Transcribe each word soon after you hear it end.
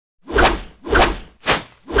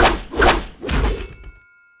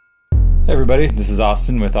everybody, this is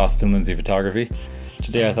Austin with Lindsay Photography.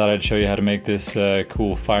 Today I thought I'd show you how to make this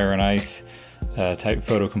cool fire and ice type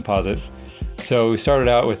photo composite. So we started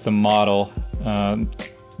out with the model.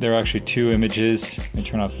 There are actually two images. Let me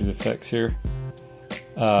turn off these effects here.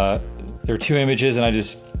 There were two images, and I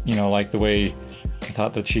just, like the way I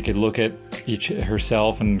thought that she could look at each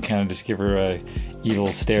herself and kind of just give her a evil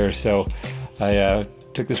stare. So I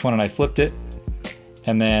took this one and I flipped it,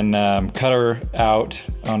 and then cut her out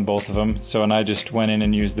on both of them. So, and I just went in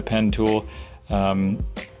and used the pen tool. Some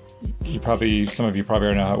of you probably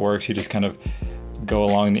already know how it works. You just kind of go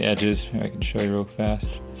along the edges. Maybe I can show you real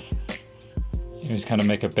fast. You just kind of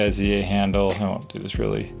make a Bezier handle. I won't do this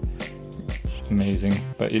really amazing,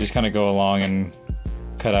 but you just kind of go along and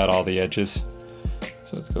cut out all the edges.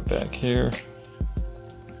 So let's go back here.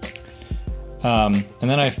 And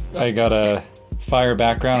then I got a fire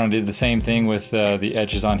background. I did the same thing with the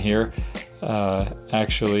edges on here.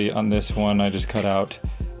 Actually, on this one, I just cut out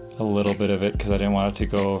a little bit of it because I didn't want it to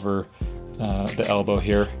go over the elbow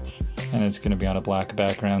here, and it's going to be on a black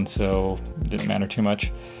background, so it didn't matter too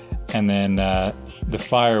much. And then the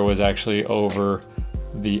fire was actually over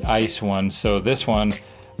the ice one, so this one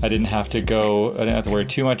I didn't have to worry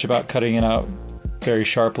too much about cutting it out very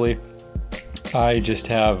sharply. I just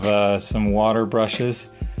have some water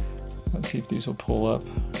brushes. Let's see if these will pull up.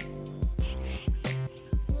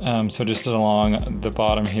 So just along the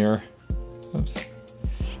bottom here, oops.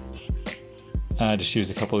 I just used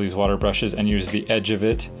a couple of these water brushes and used the edge of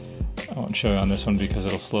it. I won't show you on this one because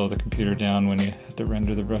it'll slow the computer down when you have to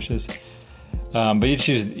render the brushes. But you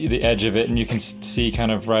choose the edge of it, and you can see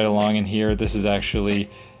kind of right along in here, this is actually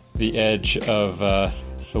the edge of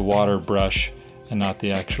the water brush and not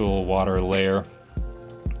the actual water layer.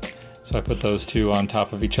 So I put those two on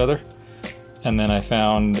top of each other. And then I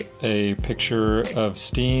found a picture of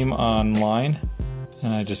steam online,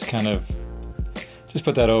 and I just kind of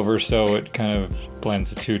put that over so it kind of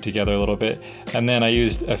blends the two together a little bit. And then I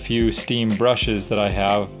used a few steam brushes that I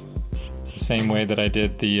have, the same way that I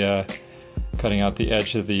did the cutting out the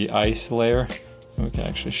edge of the ice layer. And we can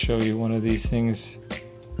actually show you one of these things.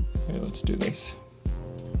 Okay, let's do this.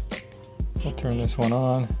 We'll turn this one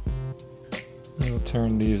on. We'll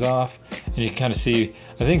turn these off. And you can kind of see,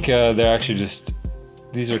 I think they're actually just,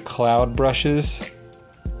 these are cloud brushes.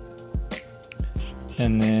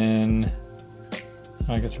 And then,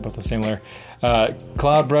 I guess they're about the same layer.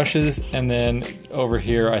 Cloud brushes, and then over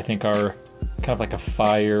here I think are kind of like a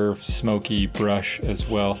fire smoky brush as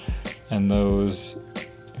well. And those,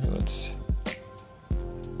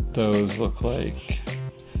 those look like,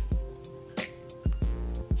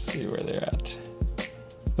 let's see where they're at.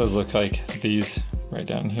 Those look like these right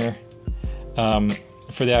down here.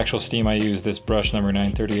 For the actual steam, I use this brush number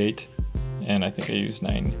 938, and I think I use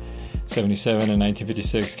 977 and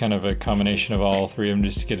 1956, kind of a combination of all three of them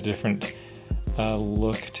just to get a different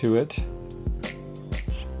look to it.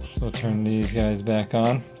 So I'll turn these guys back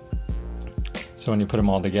on. So when you put them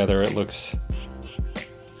all together, it looks,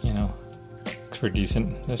 looks pretty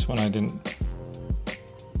decent. This one I didn't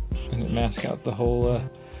mask out the whole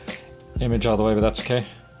image all the way, but that's okay.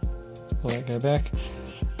 Let's pull that guy back.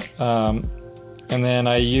 And then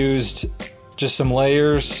I used just some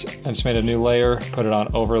layers. I just made a new layer, put it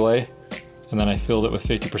on overlay, and then I filled it with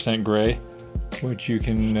 50% gray, which you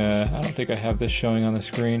can, I don't think I have this showing on the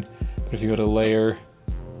screen, but if you go to layer,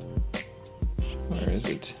 where is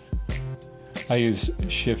it? I use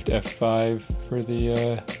Shift F5 for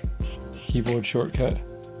the keyboard shortcut.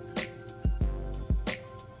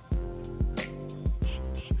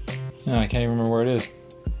 Oh, I can't even remember where it is.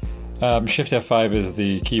 Shift F5 is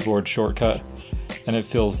the keyboard shortcut, and it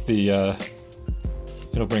fills the,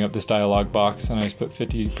 it'll bring up this dialog box, and I just put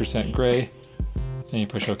 50% gray, and you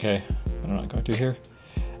push OK. I'm not going to here.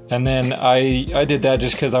 And then I did that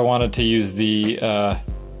just because I wanted to use the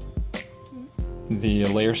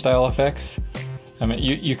layer style effects. I mean,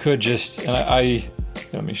 you could just, and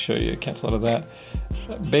let me show you, cancel out of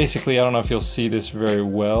that. Basically, I don't know if you'll see this very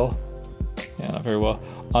well. Yeah, not very well.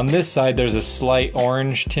 On this side, there's a slight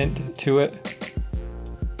orange tint to it.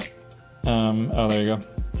 Oh, there you go.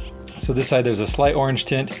 So this side, there's a slight orange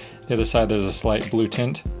tint. The other side, there's a slight blue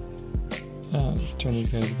tint. Let's turn these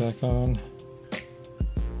guys back on.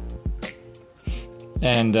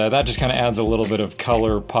 And that just kind of adds a little bit of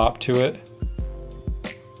color pop to it.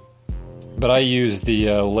 But I use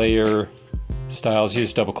the layer styles. You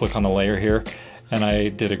just double click on the layer here. And I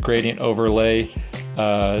did a gradient overlay,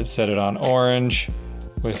 set it on orange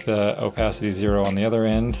with opacity 0 on the other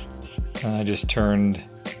end. And I just turned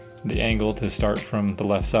the angle to start from the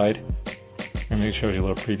left side. And it shows you a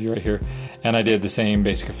little preview right here. And I did the same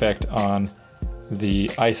basic effect on the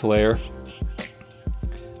ice layer.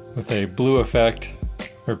 with a blue effect,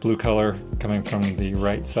 or blue color coming from the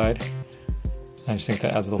right side. I just think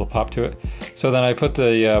that adds a little pop to it. So then I put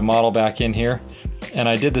the model back in here, and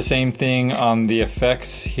I did the same thing on the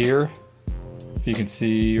effects here. If you can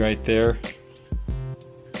see right there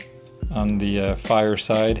on the fire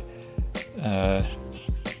side.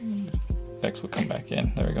 Effects will come back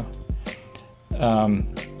in. There we go.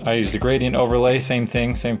 I used a gradient overlay, same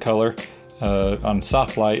thing, same color, on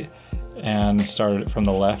soft light, and started it from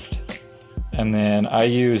the left. And then I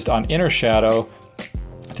used on inner shadow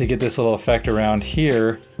to get this little effect around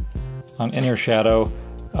here. On inner shadow,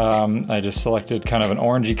 I just selected kind of an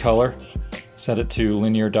orangey color, set it to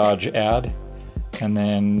linear dodge add, and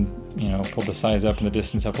then, you know, pulled the size up and the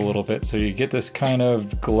distance up a little bit, so you get this kind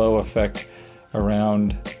of glow effect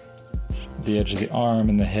around the edge of the arm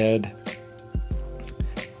and the head.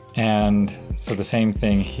 And so the same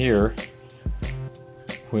thing here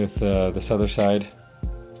with this other side.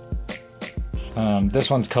 This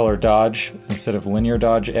one's color dodge instead of linear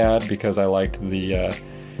dodge add, because I liked the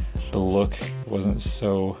look. It wasn't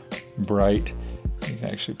so bright. You can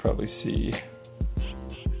actually probably see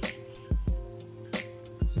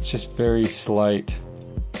it's just very slight.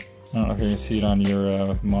 I don't know if you're gonna see it on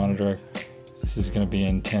your monitor. This is gonna be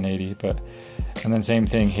in 1080, but, and then same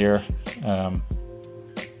thing here.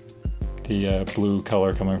 The blue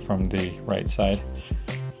color coming from the right side.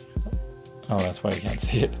 Oh, that's why you can't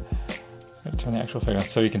see it. Gotta turn the actual effect on.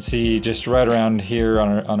 So you can see just right around here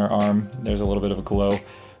on her arm, there's a little bit of a glow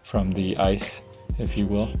from the ice, if you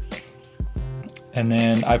will. And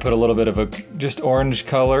then I put a little bit of a just orange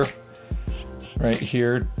color right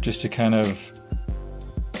here, just to kind of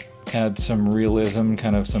add some realism,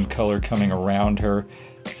 kind of some color coming around her.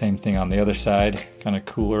 Same thing on the other side, kind of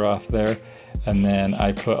cooler off there. And then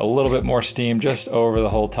I put a little bit more steam just over the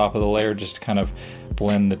whole top of the layer, just to kind of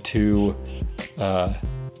blend the two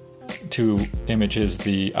images,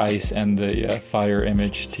 the ice and the fire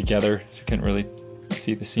image, together. So you couldn't really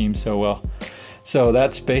see the seam so well. So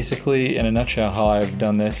that's basically, in a nutshell, how I've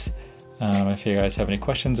done this. If you guys have any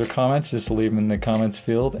questions or comments, just leave them in the comments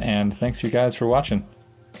field, and thanks you guys for watching.